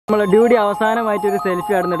നമ്മളെ ഡ്യൂട്ടി അവസാനമായിട്ട് ഒരു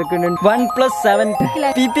സെൽഫി അവിടെ എടുക്കുന്നുണ്ട്. OnePlus 7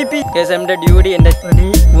 PPP നമ്മുടെ ഡ്യൂട്ടി എന്റെ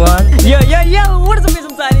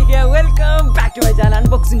welcome back to my channel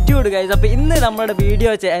unboxing dude guys. അപ്പൊ ഇന്ന് നമ്മുടെ വീഡിയോ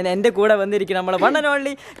എന്റെ കൂടെ വന്നിരിക്കുന്ന നമ്മളെ one and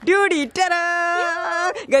only duty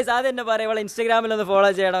guys. ആദ്യം എന്നെ പറയാം, ഇവളെ ഇൻസ്റ്റാഗ്രാമിൽ ഒന്ന് ഫോളോ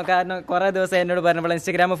ചെയ്യണം. കാരണം കുറെ ദിവസം എന്നോട് പറഞ്ഞു ഇവളെ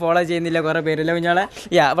ഇൻസ്റ്റാഗ്രാമിൽ ഫോളോ ചെയ്യുന്നില്ല കുറെ പേരില്ല. കുഞ്ഞാളെ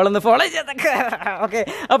അവളൊന്ന് ഫോളോ ചെയ്തൊക്കെ ഓക്കെ.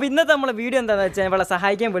 അപ്പൊ ഇന്നത്തെ നമ്മളെ വീഡിയോ എന്താണെന്ന് വെച്ചാൽ ഇവളെ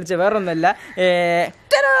സഹായിക്കാൻ വിളിച്ച വേറൊന്നുമല്ല.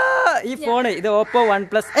 ഈ ഫോണ് ഇത് ഓപ്പോ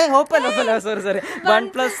OnePlus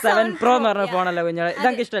OnePlus 7 Pro എന്ന് പറഞ്ഞ ഫോണല്ലോ കുഞ്ഞാളെ.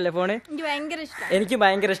 ഇതൊക്കെ ഇഷ്ടമല്ലേ ഫോണ്? എനിക്ക്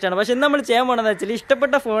ഭയങ്കര ഇഷ്ടമാണ്. പക്ഷെ നമ്മൾ ചെയ്യാൻ പോണെന്ന് വെച്ചാൽ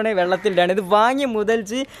ഇഷ്ടപ്പെട്ട ഫോണ് വെള്ളത്തിലാണ്. ഇത് വാങ്ങിയ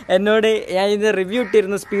മുതൽച്ച് എന്നോട് ഞാൻ ഇത് റിവ്യൂ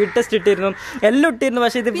ഇട്ടിരുന്നു, സ്പീഡ് ടെസ്റ്റ് ഇട്ടിരുന്നു, എല്ലാം ഇട്ടിരുന്നു.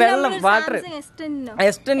 പക്ഷെ ഇത് വെള്ളം വാട്ടർ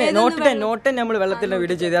നോട്ട് നമ്മൾ വെള്ളത്തിൻ്റെ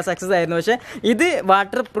വീഡിയോ ചെയ്ത് സക്സസ് ആയിരുന്നു. പക്ഷെ ഇത്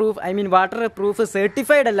വാട്ടർ പ്രൂഫ്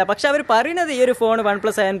സർട്ടിഫൈഡ് അല്ല. പക്ഷെ അവർ പറയുന്നത് ഈ ഒരു ഫോൺ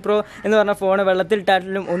OnePlus 7 Pro എന്ന് പറഞ്ഞ ഫോൺ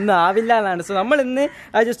വെള്ളത്തിലിട്ടാലും ഒന്നും ആവില്ല എന്നാണ്. സോ നമ്മൾ ഇന്ന്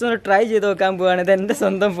അത് ജസ്റ്റ് ഒന്ന് ട്രൈ ചെയ്ത് നോക്കാൻ പോവുകയാണ്. ഇത് എൻ്റെ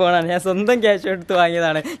സ്വന്തം ഫോണാണ്, ഞാൻ സ്വന്തം ക്യാഷ് എടുത്ത്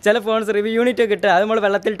വാങ്ങിയതാണ്. ചില ഫോൺസ് റിവ്യൂ യൂണിറ്റ് ഒക്കെ കിട്ടുക, അത് നമ്മൾ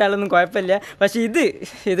വെള്ളത്തിലിട്ടാലൊന്നും കുഴപ്പമില്ല. പക്ഷേ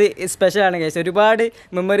ഇത് സ്പെഷ്യലാണ് കേസ്. ഒരുപാട്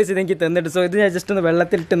മെമ്മറീസ് ഇതെനിക്ക് തന്നിട്ട്. സോ ഇത് ഞാൻ ജസ്റ്റ് ഒന്ന്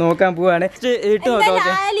വെള്ളത്തിലിട്ട് നോക്കാൻ പോവുകയാണ്. ഇട്ട് നോക്കാം.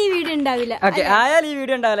 ഓക്കെ ആയാലും ഈ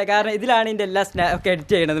വീഡിയോ ഉണ്ടാവില്ല, കാരണം ഇതിലാണ് ഇതിൻ്റെ എല്ലാ ഒക്കെ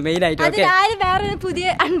എഡിറ്റ് ചെയ്യണത് മെയിൻ ആയിട്ട്. ഓക്കെ പുതിയ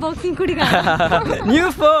അൺബോക്സിംഗ് കൂടി ന്യൂ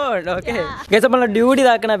ഫോൺ. ഓക്കെ കേസ് നമ്മൾ ഡ്യൂട്ടി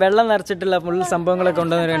ഇതാക്കണ വെള്ളം നിറച്ചിട്ടുള്ള ഫുൾ സംഭവങ്ങളൊക്കെ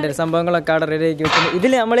കൊണ്ടുവന്നിട്ടുണ്ട്. സംഭവങ്ങളൊക്കെ അവിടെ റെഡി ആക്കി വെക്കുന്നത്.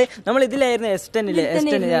 ഇതിൽ നമ്മൾ ഇതിലായിരുന്നു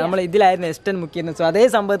നമ്മൾ ഇതിലായിരുന്നു S10 മുക്കിയിരുന്നത്. സോ അതേ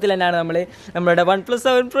സംഭവത്തിൽ തന്നെയാണ് നമ്മളുടെ OnePlus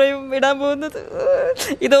 7 Pro ഇടാൻ പോകുന്നത്.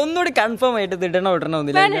 ഇതൊന്നുകൂടി കൺഫേം ആയിട്ട്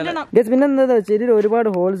ഇടണമെന്നില്ല. പിന്നെ എന്താ വെച്ചാൽ ഇതിൽ ഒരുപാട്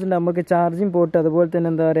ഹോൾസ് ഉണ്ട്. നമുക്ക് ചാർജിങ് പോർട്ട്, അതുപോലെ തന്നെ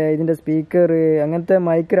എന്താ പറയുക ഇതിന്റെ സ്പീക്കർ, അങ്ങനത്തെ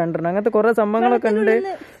മൈക്ക് 2 അങ്ങനത്തെ കുറെ സംഭവങ്ങളൊക്കെ ഉണ്ട്.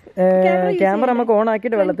 ക്യാമറ നമുക്ക് ഓൺ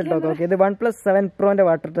ആക്കിയിട്ട് വെള്ളത്തിട്ടോക്കെ. ഓക്കെ ഇത് OnePlus 7 Proന്റെ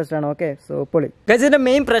വാട്ടർ ടെസ്റ്റ് ആണ്. ഓക്കെ സോ പൊളി. ഇതിന്റെ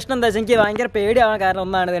മെയിൻ പ്രശ്നം എന്താ വെച്ചാൽ എനിക്ക് ഭയങ്കര പേടിയാവാൻ കാരണം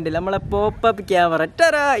ഒന്നാണ് കണ്ടില്ല നമ്മളെ പോപ്പപ്പ് ക്യാമറ.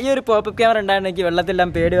 ഈ ഒരു പോപ്പപ്പ് ക്യാമറ ഉണ്ടായിരുന്നു എനിക്ക് വെള്ളത്തിലെല്ലാം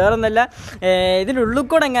പേടി. വേറെ ഒന്നല്ല, ഇതിൻ്റെ ഉള്ളിൽ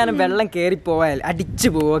കൂടെ എങ്ങാനും വെള്ളം കയറി പോയാൽ അടിച്ചു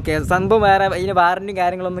പോകും. ഓക്കെ സംഭവം വേറെ ഇതിന് വാറന്റിയും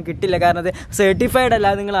കാര്യങ്ങളൊന്നും കിട്ടില്ല, കാരണം അത് സർട്ടിഫൈഡ് അല്ല.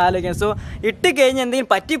 നിങ്ങൾ ആലോചിക്കാം. സോ ഇട്ട് കഴിഞ്ഞ് എന്തെങ്കിലും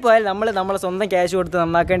പറ്റിപ്പോയാൽ നമ്മളെ സ്വന്തം ക്യാഷ് കൊടുത്ത്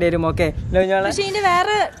നന്നാക്കേണ്ടി വരും. ഓക്കെ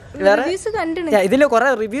ഇതിൽ കുറെ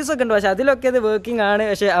റിവ്യൂസ് ഒക്കെ ഉണ്ട്, പക്ഷെ അതിലൊക്കെ ഇത് വർക്കിംഗ് ആണ്.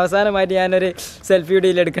 പക്ഷെ അവസാനമായിട്ട് ഞാനൊരു സെൽഫി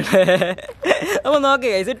വീഡിയോയിൽ എടുക്കണേ. അപ്പോൾ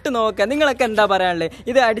നോക്കുക ഇട്ട് നോക്കുക. നിങ്ങളൊക്കെ എന്താ പറയാനുള്ളത്?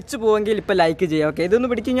 ഇത് അടിച്ചു പോവെങ്കിൽ ഇപ്പം ലൈക്ക് ചെയ്യുക. ഓക്കെ ഇതൊന്ന്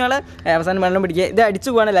പിടിക്കുന്നയാളെ അവസാനം വെള്ളം പിടിക്കുക. ഇത് അടിച്ചു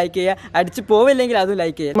പോവാണെങ്കിൽ ലൈക്ക് ചെയ്യുക, അടിച്ചു പോവില്ലെങ്കിൽ അതും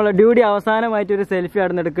ലൈക്ക് ചെയ്യുക. നമ്മളെ ഡ്യൂട്ടി അവസാനമായിട്ട് ഒരു സെൽഫി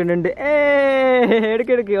അവിടെ എടുക്കുന്നുണ്ട്.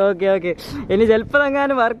 എടുക്കെടുക്ക്. ഓക്കെ ഇനി ചിലപ്പോൾ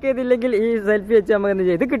എങ്ങാനും വർക്ക് ചെയ്തില്ലെങ്കിൽ ഈ സെൽഫി വെച്ച് നമുക്ക് എന്ത്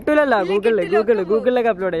ചെയ്യും? ഇത് കിട്ടൂലല്ലോ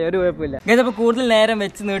ഗൂഗിളിലൊക്കെ അപ്ലോഡ് ചെയ്യാം, ഒരു കുഴപ്പമില്ല. അപ്പോൾ കൂടുതൽ നേരം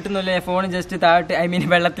വെച്ച് നീട്ടുന്നില്ലേ, ഫോൺ ജസ്റ്റ് താഴോട്ട്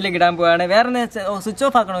വെള്ളത്തിലേക്ക് ഇടാൻ പോവാണ്. വേറെ സ്വിച്ച്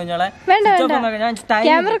ഓഫ് ആക്കണോ കുഞ്ഞോളെ? സ്വിച്ച് ഓഫ് ആക്കണം. ഞാൻ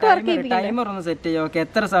ടൈമർ ഒന്ന് സെറ്റ് ചെയ്യാം. ഓക്കെ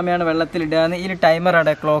എത്ര സമയമാണ് വെള്ളത്തിൽ ഇടുക? ഇതിൽ ടൈമർ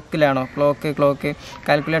അവിടെ ക്ലോക്കിലാണോ? ക്ലോക്ക്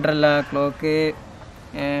കാൽക്കുലേറ്റർ അല്ല, clock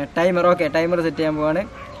timer. Okay timer set ചെയ്യാൻ പോവാണ്.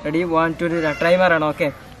 റെഡി 1 2 3 ടൈമറാണ്. ഓക്കെ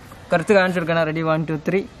കുറച്ച് കാണിച്ചു കൊടുക്കണം. റെഡി 1 2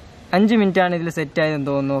 3 5 മിനിറ്റാണ് ഇതിൽ സെറ്റ് ആയതെന്ന്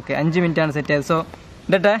തോന്നുന്നു. ഓക്കെ 5 മിനിറ്റാണ് സെറ്റ് ആയത്. സോ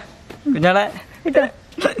ഇടട്ടെ കുഞ്ഞാളെ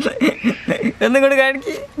ഒന്നും കൂടി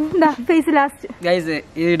ഗൈസ്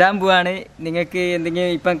ഇടാൻ പോവാണ്. നിങ്ങൾക്ക്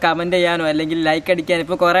എന്തെങ്കിലും ഇപ്പം കമന്റ് ചെയ്യാനോ അല്ലെങ്കിൽ ലൈക്ക് അടിക്കാനോ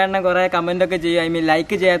ഇപ്പൊ കുറെ കമന്റ് ഒക്കെ ചെയ്യുക.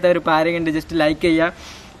 ലൈക്ക് ചെയ്യാത്തവർ പാരയുണ്ട്, ജസ്റ്റ് ലൈക്ക് ചെയ്യാം.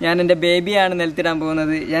 ഞാൻ എന്റെ ബേബിയാണ് നിലത്തിടാൻ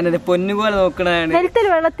പോകുന്നത്. ഞാൻ എന്റെ പൊന്നുപോലെ നോക്കണതാണ്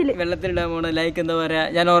വെള്ളത്തിലിടാൻ പോകുന്നത്. ലൈക്ക് എന്താ പറയാ,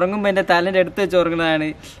 ഞാൻ ഉറങ്ങുമ്പോ എന്റെ തലന്റെ അടുത്ത് വെച്ച് ഉറങ്ങുന്നതാണ്,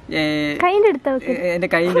 എന്റെ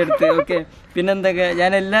കൈന്റെ അടുത്ത്. ഓക്കെ പിന്നെന്തൊക്കെ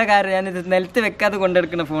ഞാൻ എല്ലാ കാര്യം ഞാനിത് നിലത്ത് വെക്കാതെ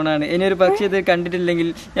കൊണ്ടെടുക്കുന്ന ഫോണാണ്. ഇനി ഒരു പക്ഷേ ഇത് കണ്ടിട്ടില്ലെങ്കിൽ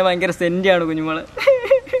ഞാൻ ഭയങ്കര സെന്റിയാണ് കുഞ്ഞുമോളെ.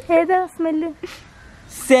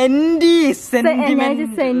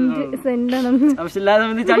 ആവശ്യമില്ലാതെ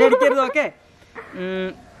ചളി അടിക്കരുത്. ഓക്കെ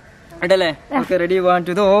ഇടല്ലേ? ഓക്കെ റെഡി 1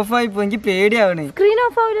 2 ഇത് ഓഫ് ആയി പോയി, എനിക്ക് പേടിയാവണേ. സ്ക്രീൻ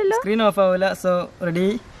ഓഫ് ആവില്ല. സോ റെഡി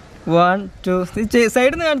 1 2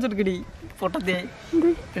 സൈഡിൽ നിന്ന് കാണിച്ചെടുക്കടി പൊട്ടത്തി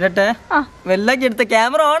ഇടട്ടെ. വെള്ളാക്കി എടുത്ത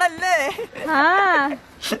ക്യാമറ ഓൺ അല്ലേ?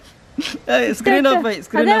 സ്ക്രീൻ ഓഫ് ആയി.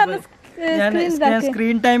 ഞാൻ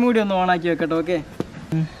സ്ക്രീൻ ടൈം കൂടി ഒന്ന് ഓൺ ആക്കി വെക്കട്ടെ.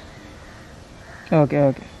 Okay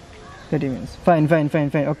 30 minutes. ഫൈൻ.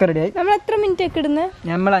 ഒക്കെ റെഡി ആയി. നമ്മൾ എത്ര മിനിറ്റ് ഒക്കെ ഇടുന്നത്?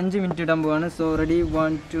 നമ്മൾ 5 മിനിറ്റ് ഇടാൻ പോവാണ്. സോ റെഡി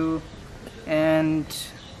 1 2 ആൻഡ്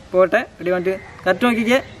പോട്ടെ. റെഡി 1 2 കറക്റ്റ്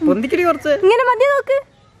നോക്കിക്കേ. പൊന്തിക്കടി കുറച്ച്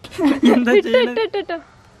എന്താ ചെയ്യണേ?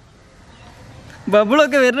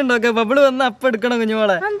 ബബിളൊക്കെ വരുന്നുണ്ടോ? ഓക്കെ ബബിള് വന്ന അപ്പം എടുക്കണം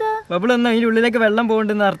കുഞ്ഞുമോളെ. ബബിള് വന്ന അതിന്റെ ഉള്ളിലേക്ക് വെള്ളം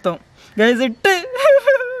പോകണ്ടെന്ന് അർത്ഥം. ഗൈസ് ഇട്ട്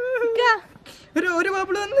ഒരു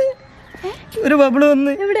ബബിള്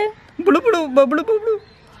വന്ന്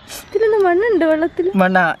മണ്ണുണ്ട് വെള്ളത്തിൽ.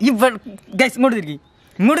 മണ്ണാ ഈ ഗൈസ് ഇങ്ങോട്ട്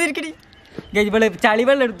തിരിക്കടി. ഇവള്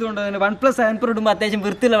ചളിവെള്ളം എടുത്തുകൊണ്ട് OnePlus 7 Pro ഇടുമ്പോ അത്യാവശ്യം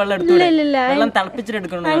വൃത്തിയുള്ള വെള്ളം എടുത്തോളൂ. വെള്ളം തിളപ്പിച്ചിട്ട്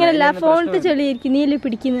എടുക്കണം.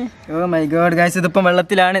 ഓ മൈ ഗോഡ് ഗൈസ്, ഇതിപ്പം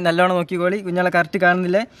വെള്ളത്തിലാണ്. നല്ലോണം നോക്കിക്കോളി. കുഞ്ഞാളെ കറക്റ്റ്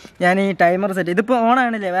കാണുന്നില്ലേ? ഞാൻ ഈ ടൈമർ സെറ്റ് ഇതിപ്പോ ഓൺ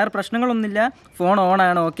ആണില്ലേ, വേറെ പ്രശ്നങ്ങളൊന്നുമില്ല. ഫോൺ ഓൺ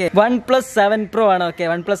ആണ്. ഓക്കെ, OnePlus 7 Pro ആണ്. ഓക്കെ,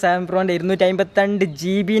 OnePlus 7 Proന്റെ 252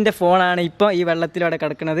 GB ഫോണാണ് ഇപ്പൊ ഈ വെള്ളത്തിലൂടെ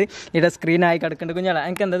കിടക്കുന്നത്. ഇവിടെ സ്ക്രീനായി കിടക്കുന്നുണ്ട്. കുഞ്ഞാളെ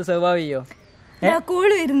എനിക്ക് എന്താ സെർവ് ചെയ്യോ?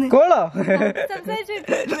 കോളോ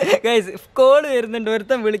ഗൈസ്, കോള് വരുന്നുണ്ട്,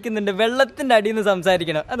 ഒരുത്തൻ വിളിക്കുന്നുണ്ട്, വെള്ളത്തിന്റെ അടിയിൽ നിന്ന്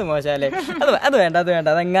സംസാരിക്കണം. അത് മോശമല്ലേ? അത് വേണ്ട.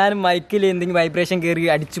 അതെങ്ങാനും മൈക്കിൽ എന്തെങ്കിലും വൈബ്രേഷൻ കയറി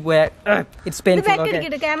അടിച്ചു പോയാൽ ഇറ്റ്സ് പെയിൻഫുൾ.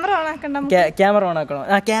 Camera on ആക്കണോ?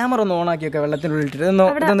 ആ ക്യാമറ ഒന്ന് ഓൺ ആക്കി വെക്കാം വെള്ളത്തിനുള്ളിൽ.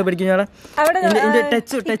 ഇതൊന്ന് പിടിക്കുന്നോളെ.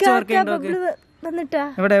 ടച്ച് വർക്ക്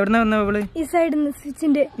ചെയ്യുന്നുണ്ടോ? എവിടുന്ന വന്നവള്? ഈ സൈഡിൽ.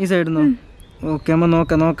 ഓക്കെ, അമ്മ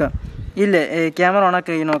നോക്കാം. ഇല്ലേ, ക്യാമറ ഓൺ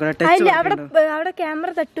ആക്കി നോക്കണം.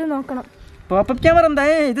 ടച്ച് പോപ്പപ്പ് ക്യാമറ എന്താ?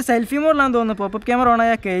 ഇത് സെൽഫി മോഡിലാന്ന് തോന്നുന്നു. പോപ്പപ്പ് ക്യാമറ ഓൺ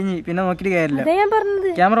ആയാൽ കഴിഞ്ഞ് പിന്നെ നോക്കിട്ട് കാര്യമില്ല.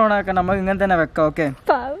 ക്യാമറ ഓൺ ആക്കാൻ നമുക്ക് ഇങ്ങനെ തന്നെ വെക്കാം. ഓക്കെ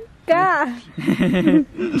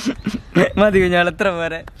മതി കുഞ്ഞാൾ, ഇത്ര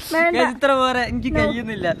പോരെ. എനിക്ക്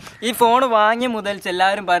കഴിയുന്നില്ല. ഈ ഫോൺ വാങ്ങിയ മുതൽ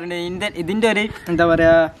എല്ലാവരും പറയുന്നുണ്ട് ഇതിന്റെ ഒരു എന്താ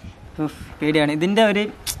പറയാ, പേടിയാണ്. ഇതിന്റെ ഒരു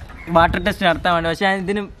വാട്ടർ ടെസ്റ്റ് നടത്താൻ വേണ്ടി. പക്ഷെ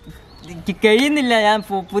ഇതിന് എനിക്ക് കഴിയുന്നില്ല. ഞാൻ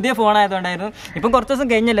പുതിയ ഫോണായതുകൊണ്ടായിരുന്നു. ഇപ്പം കുറച്ച് ദിവസം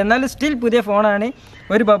കഴിഞ്ഞല്ലോ, എന്നാലും സ്റ്റിൽ പുതിയ ഫോണാണ്.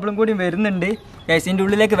 ഒരു ബബിളും കൂടി വരുന്നുണ്ട്. ഇതിൻ്റെ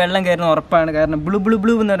ഉള്ളിലേക്ക് വെള്ളം കയറുന്ന ഉറപ്പാണ്. കാരണം ബ്ലൂ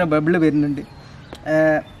എന്ന് പറഞ്ഞ ബബിള് വരുന്നുണ്ട്.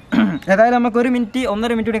 ഏതായാലും നമുക്ക് 1 മിനിറ്റ്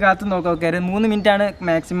 1.5 മിനിറ്റ് കൂടി കാത്തു നോക്കാം. ഓക്കെ, 3 മിനിറ്റാണ്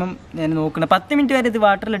മാക്സിമം ഞാൻ നോക്കുന്നത്. 10 മിനിറ്റ് വരെ ഇത്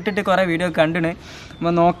വാട്ടറിൽ ഇട്ടിട്ട് കുറെ വീഡിയോ കണ്ടിന്.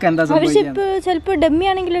 നമ്മൾ നോക്കാം എന്താ സംഭവിക്കുക.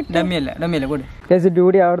 ഡമ്മിയല്ല കൂടി.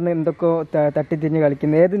 ഡ്യൂഡി അവിടെ നിന്ന് എന്തൊക്കെ തട്ടിത്തിരിഞ്ഞ്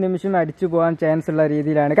കളിക്കുന്നത്. ഏത് നിമിഷം അടിച്ചു പോകാൻ ചാൻസ് ഉള്ള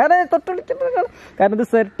രീതിയിലാണ്. കാരണം ഇത്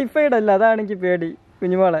സർട്ടിഫൈഡ് അല്ല, അതാണ് എനിക്ക് പേടി.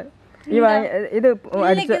 കുഞ്ഞുമോളെ ഇത്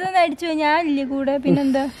അടിച്ചു ഞാനില്ലേ കൂടെ,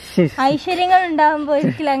 പിന്നെന്താ ഐശ്വര്യങ്ങൾ ഉണ്ടാവുമ്പോ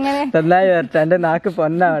ഒരിക്കലും അങ്ങനെ നന്നായി വരട്ടെ. എന്റെ നാക്ക്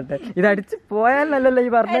പൊന്നാവട്ടെ. ഇത് അടിച്ചു പോയാൽ നല്ലല്ലോ ഈ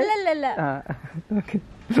പറഞ്ഞ.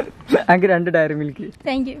 എനിക്ക് 2 ഡയറി മിൽക്ക്.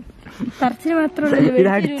 ഇത്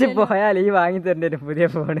അടിച്ചു പോയാൽ ഈ വാങ്ങി തരേണ്ടി പുതിയ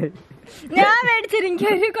ഫോണ്. ഞാൻ മേടിച്ചത്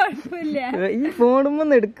എനിക്കൊരു കുഴപ്പമില്ല. ഈ ഫോണും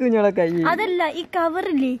എടുക്കും ഞങ്ങളെ കൈ. അതല്ല, ഈ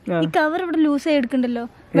കവറില്ലേ, ഈ കവർ ഇവിടെ ലൂസായി എടുക്കണ്ടല്ലോ.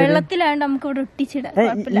 വെള്ളത്തിലാണ്ട് നമുക്ക് ഇവിടെ ഒട്ടിച്ചിടാം.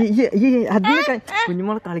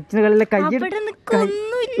 കുഞ്ഞുമോളെ കളിക്കുന്ന കളിയിലെ കൈ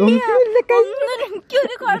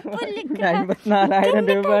 54,000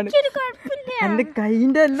 രൂപയാണ് എന്റെ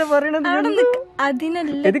കൈന്റെ അല്ല പറയണത്.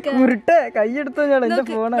 അതിനല്ല, ഇത് കുരുട്ടെ കൈയെടുത്തോ ഞാൻ എന്റെ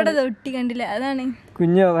ഫോണാണ്. ഒട്ടി കണ്ടില്ല, അതാണ്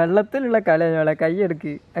കുഞ്ഞോ. വെള്ളത്തിലുള്ള കളിയോളെ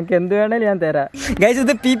കൈയെടുക്ക്, എനിക്ക് എന്ത് വേണേലും ഞാൻ തരാം. ഗൈസ്,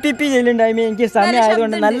 ഇത് PPP ചെയ്യുന്നുണ്ട്. എനിക്ക് സമയം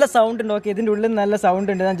ആയതുകൊണ്ട് നല്ല സൗണ്ട് ഉണ്ട്. ഓക്കെ, ഇതിന്റെ ഉള്ളിൽ നല്ല സൗണ്ട്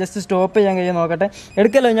ഉണ്ട്. ഞാൻ ജസ്റ്റ് സ്റ്റോപ്പ് ചെയ്യാൻ കഴിയാൻ നോക്കട്ടെ.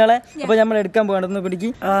 എടുക്കല്ലോ ഞങ്ങളെ. അപ്പൊ നമ്മൾ എടുക്കാൻ പോകണ്ടെന്ന് പിടിക്ക്.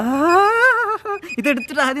 ഇത്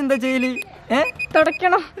എടുത്തിട്ട് ആദ്യം എന്താ ചെയ്യല്?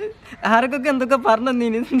 തുടക്കണം. ആർക്കൊക്കെ എന്തൊക്കെ പറഞ്ഞു നീ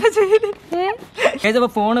എന്താ ചെയ്യല്? അപ്പൊ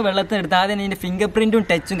ഫോണ് വെള്ളത്തിൽ എടുത്ത് ആദ്യം ഇതിന്റെ ഫിംഗർ പ്രിന്റും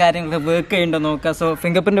ടച്ചും കാര്യങ്ങളൊക്കെ വർക്ക് ചെയ്യുന്നുണ്ടോ നോക്കാം. സോ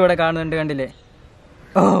ഫിംഗർ പ്രിന്റ് ഇവിടെ കാണുന്നുണ്ട്, കണ്ടില്ലേ?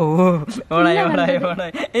 ഓണായി.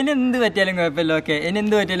 ഇനി എന്ത് പറ്റിയാലും കുഴപ്പമില്ല. ഓക്കെ, ഇനി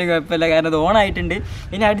എന്ത് പറ്റിയാലും കുഴപ്പമില്ല, കാരണം അത് ഓൺ ആയിട്ടുണ്ട്.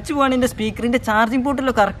 ഇനി അടിച്ചു പോകാൻ എൻ്റെ സ്പീക്കറിന്റെ ചാർജിങ്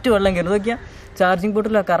പോർട്ടിലോ കറക്റ്റ് വെള്ളം കയറും. നോക്കിയാൽ ചാർജിങ്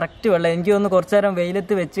പോർട്ടിലോ കറക്റ്റ് വെള്ളം. എനിക്ക് ഒന്ന് കുറച്ചു നേരം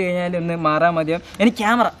വെയിലത്ത് വെച്ച് കഴിഞ്ഞാൽ ഒന്ന് മാറാൻ മതിയാവും. എനിക്ക്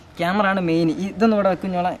ക്യാമറ ആണ് മെയിൻ. ഇതൊന്നും ഇവിടെ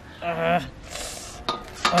വെക്കുഞ്ഞോളെ.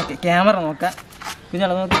 ഓക്കെ, ക്യാമറ നോക്കാം.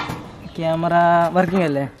 കുഞ്ഞോളെ നോക്ക്, ക്യാമറ വർക്കിംഗ്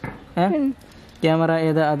അല്ലേ? ക്യാമറ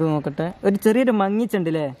ഏതാ അത് നോക്കട്ടെ. ഒരു ചെറിയൊരു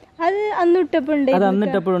മങ്ങിച്ചുണ്ടല്ലേ, അത് അന്നിട്ടപ്പോഴുണ്ട്.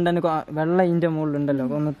 എനിക്ക് വെള്ളം ഇതിൻ്റെ മുകളിലുണ്ടല്ലോ.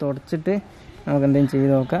 ഒന്ന് തുടച്ചിട്ട് നമുക്ക് എന്തെങ്കിലും ചെയ്ത്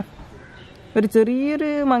നോക്കാം. ഒരു ചെറിയൊരു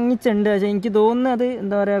മങ്ങിച്ചുണ്ട്. പക്ഷെ എനിക്ക് തോന്നുന്നു അത്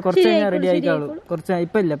എന്താ പറയുക, കുറച്ച് കഴിഞ്ഞാൽ റെഡി ആയിക്കോളൂ.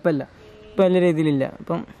 ഇപ്പം ഇല്ല വലിയ രീതിയിലില്ല.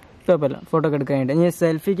 അപ്പം കുഴപ്പമില്ല, ഫോട്ടോ ഒക്കെ എടുക്കാൻ വേണ്ടി. ഇനി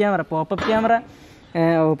selfie camera, popup camera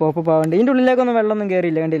popup ആവുന്നുണ്ട്. ഇതിൻ്റെ ഉള്ളിലേക്കൊന്നും വെള്ളമൊന്നും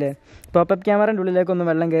കയറിയില്ല, കണ്ടില്ലേ? പോപ്പപ്പ് ക്യാമറേൻ്റെ ഉള്ളിലേക്കൊന്നും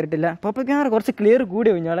വെള്ളം കയറിയിട്ടില്ല. പോപ്പപ്പ് ക്യാമറ കുറച്ച് ക്ലിയർ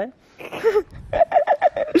കൂടിയോ കുഞ്ഞോളെ?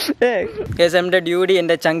 എന്റെ ഡ്യൂട്ടി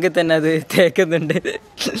എന്റെ ചങ്ക് തന്നെ അത് തേക്കുന്നുണ്ട്.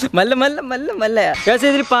 മല്ല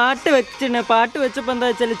ഇതിൽ പാട്ട് വെച്ചിട്ടുണ്ട്. പാട്ട് വെച്ചപ്പോ എന്താ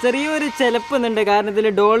വെച്ചാൽ ചെറിയൊരു ചെലപ്പുന്നുണ്ട്. കാരണം ഇതിൽ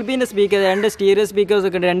ഡോൾബിന്റെ സ്പീക്കർ, 2 സ്റ്റീരിയോ സ്പീക്കേഴ്സ്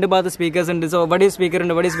ഒക്കെ ഉണ്ട്, 2 ഭാഗത്ത് സ്പീക്കേഴ്സ് ഉണ്ട്. സോ ബഡി സ്പീക്കർ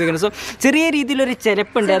ഉണ്ട്. സോ ചെറിയ രീതിയിലൊരു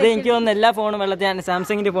ചെലപ്പുണ്ട്. അത് എനിക്ക് തോന്നുന്നു എല്ലാ ഫോണും വെള്ളത്തിൽ, ഞാൻ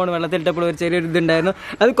സാംസങ്ങിന്റെ ഫോൺ വെള്ളത്തിലിട്ടപ്പോൾ ഒരു ചെറിയൊരു ഇതുണ്ടായിരുന്നു.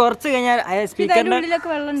 അത് കുറച്ച് കഴിഞ്ഞാൽ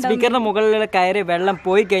സ്പീക്കറിന്റെ മുകളിലുള്ള കയറി വെള്ളം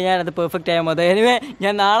പോയി കഴിഞ്ഞാൽ അത് പെർഫെക്റ്റ് ആയാൽ മതി. എനിവേ,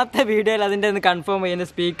 ഞാൻ നാളത്തെ വീഡിയോയിൽ അതിന്റെ ഒന്ന് കൺഫേം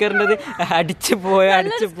ചെയ്യുന്നത്. സ്പീക്കറിന്റെ അടിച്ചു പോയി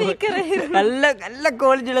നല്ല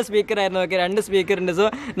ക്വാളിറ്റിയുള്ള സ്പീക്കർ ആയിരുന്നു. ഓക്കെ, 2 സ്പീക്കർ ഉണ്ട്. സോ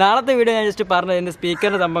നാളത്തെ വീഡിയോ ഞാൻ ജസ്റ്റ് പറഞ്ഞു ഇതിന്റെ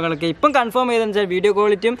സ്പീക്കറിന്റെ സംഭവങ്ങളൊക്കെ. ഇപ്പം കൺഫേം ചെയ്തെന്ന് വെച്ചാൽ വീഡിയോ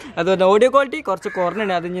ക്വാളിറ്റിയും അതുപോലെ ഓഡിയോ ക്വാളിറ്റി കുറച്ച്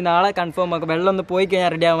കുറഞ്ഞാണ്. അത് ഇനി നാളെ കൺഫേം ആക്കും. വെള്ളം ഒന്ന് പോയി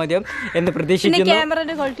കഴിഞ്ഞാൽ റെഡി ആവാൻ മതിയാവും എന്ന് പ്രതീക്ഷിക്കുന്നു.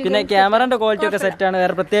 പിന്നെ ക്യാമറന്റെ ക്വാളിറ്റി ഒക്കെ സെറ്റാണ്,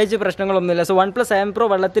 വേറെ പ്രത്യേകിച്ച് പ്രശ്നങ്ങളൊന്നുമില്ല. സോ OnePlus 7 Pro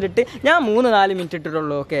വെള്ളത്തിലിട്ട് ഞാൻ 3-4 മിനിറ്റ്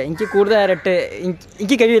ഇട്ടിട്ടുള്ളൂ. ഓക്കെ, എനിക്ക് കൂടുതലായിട്ട്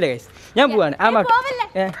എനിക്ക് കഴിയില്ല ഗൈസ്. ഞാൻ പോവാണ്.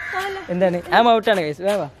 എന്താണ് ഔട്ടാണ് ഗൈസ്.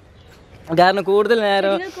 കാരണം കൂടുതൽ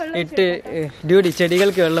നേരം ഇട്ട് ഡ്യൂട്ടി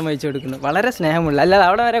ചെടികൾക്ക് വെള്ളം ഒഴിച്ചു കൊടുക്കുന്നു. വളരെ സ്നേഹമുള്ള, അല്ലാതെ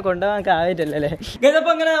അവിടെ വരെ കൊണ്ടുപോകാൻ ആയിട്ടല്ലേ അല്ലേ.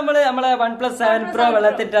 അപ്പോൾ അങ്ങനെ നമ്മളെ OnePlus 7 Pro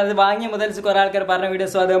വെള്ളത്തിട്ട് അത് വാങ്ങിയ മുതൽ കുറെ ആൾക്കാർ പറഞ്ഞ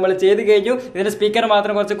വീഡിയോസ് അത് നമ്മൾ ചെയ്ത് കഴിഞ്ഞു. ഇതിന്റെ സ്പീക്കർ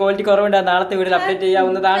മാത്രം കുറച്ച് ക്വാളിറ്റി കുറവുണ്ട്, നാളത്തെ വീഡിയോയിൽ അപ്ഡേറ്റ്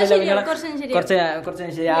ചെയ്യാവുന്നതാണല്ലോ. നിങ്ങൾ കുറച്ച്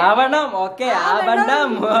ശരിയാവണം. ഓക്കെ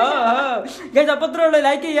ആവണം. അപ്പോൾ അത്രേ ഉള്ളൂ.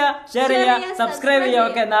 ലൈക്ക് ചെയ്യുക, ഷെയർ ചെയ്യുക, സബ്സ്ക്രൈബ് ചെയ്യുക.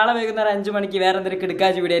 ഓക്കെ, നാളെ വൈകുന്നേരം 5 മണിക്ക് വേറെ എന്തെങ്കിലും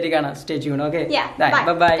കിടക്കാച്ച വീഡിയോ ആയിട്ട് കാണാം. Stay tune. Okay,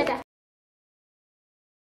 by.